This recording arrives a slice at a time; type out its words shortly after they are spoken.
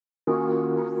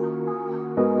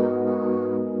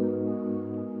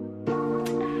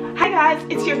guys,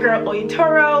 it's your girl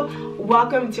Oyatoro.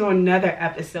 Welcome to another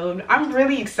episode. I'm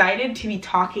really excited to be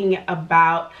talking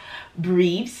about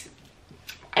briefs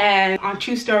and on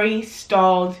True Story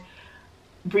stalled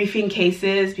briefing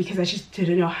cases because I just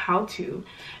didn't know how to.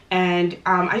 And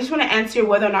I just want to answer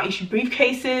whether or not you should brief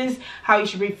cases, how you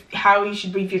should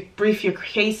brief your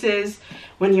cases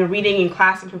when you're reading in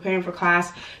class and preparing for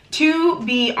class. To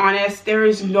be honest, there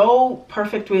is no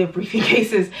perfect way of briefing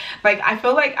cases. Like, I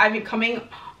feel like I've been coming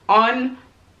on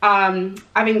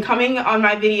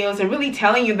my videos and really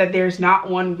telling you that there's not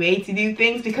one way to do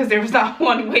things, because there's not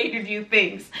one way to do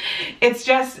things. It's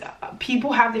just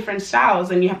people have different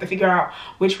styles and you have to figure out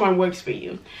which one works for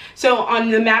you. So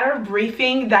on the matter of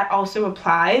briefing, that also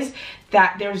applies,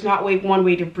 that there's not one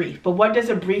way to brief. But what does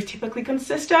a brief typically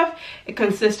consist of? It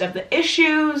consists of the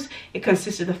issues, it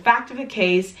consists of the fact of the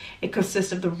case, it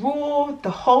consists of the rule,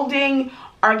 the holding,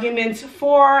 arguments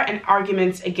for and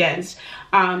arguments against.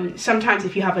 Sometimes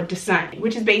if you have a dissent,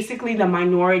 which is basically the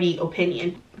minority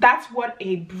opinion. That's what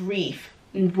a brief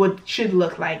should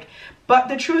look like. But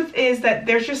the truth is that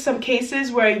there's just some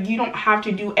cases where you don't have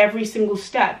to do every single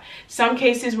step. Some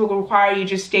cases will require you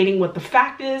just stating what the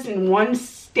fact is in one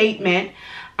statement,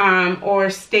 or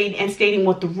stating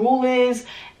what the rule is,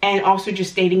 and also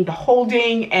just stating the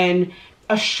holding and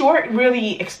a short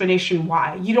really explanation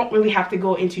why. You don't really have to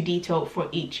go into detail for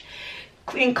each.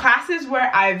 In classes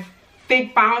where I've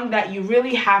found that you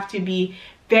really have to be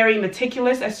very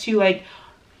meticulous as to you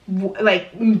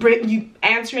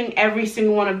answering every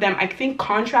single one of them. I think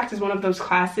contract is one of those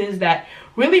classes that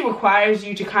really requires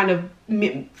you to kind of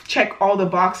check all the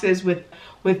boxes with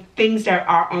things that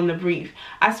are on the brief.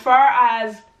 As far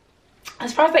as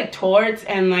like torts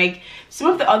and like some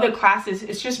of the other classes,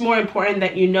 it's just more important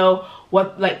that you know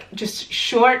what, like, just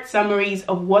short summaries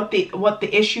of what the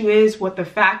issue is, what the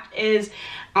fact is,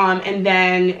 and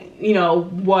then you know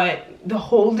what the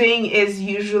holding is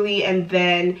usually, and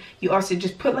then you also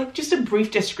just put like just a brief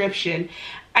description.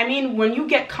 I mean, when you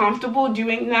get comfortable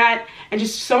doing that and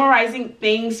just summarizing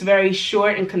things very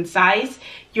short and concise,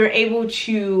 you're able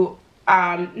to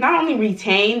not only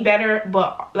retain better,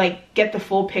 but like get the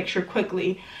full picture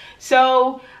quickly.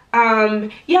 So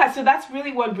yeah, so that's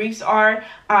really what briefs are.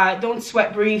 Don't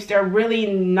sweat briefs. They're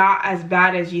really not as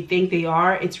bad as you think they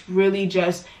are. It's really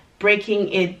just breaking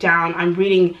it down. I'm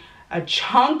reading a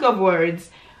chunk of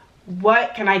words.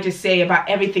 What can I just say about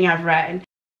everything I've read?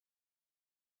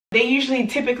 They usually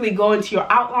typically go into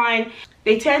your outline.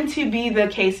 They tend to be the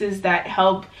cases that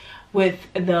help with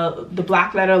the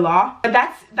black letter law. But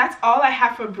that's all I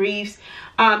have for briefs.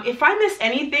 If I missed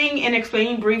anything in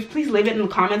explaining briefs, please leave it in the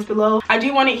comments below. I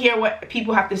do want to hear what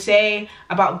people have to say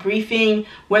about briefing,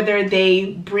 whether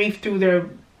they briefed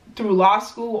through law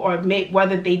school or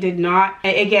whether they did not.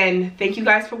 Again, thank you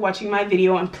guys for watching my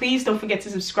video, and please don't forget to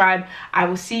subscribe. I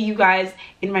will see you guys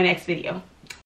in my next video.